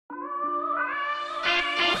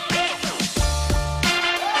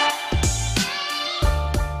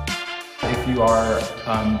who are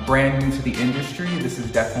brand new to the industry, this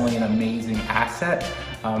is definitely an amazing asset.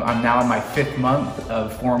 I'm now in my 5th month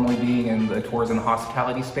of formally being in the tourism and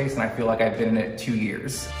hospitality space, and I feel like I've been in it 2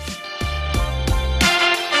 years.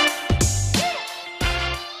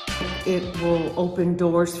 It will open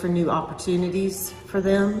doors for new opportunities for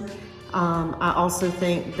them. I also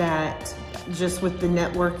think that just with the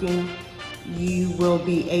networking, you will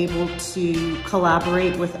be able to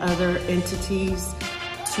collaborate with other entities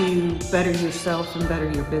to better yourself and better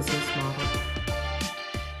your business model.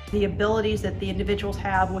 The abilities that the individuals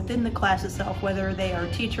have within the class itself, whether they are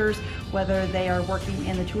teachers, whether they are working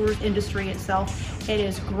in the tours industry itself, it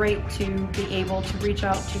is great to be able to reach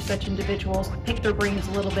out to such individuals, pick their brains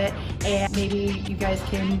a little bit, and maybe you guys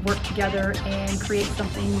can work together and create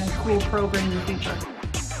something, a cool program in the future.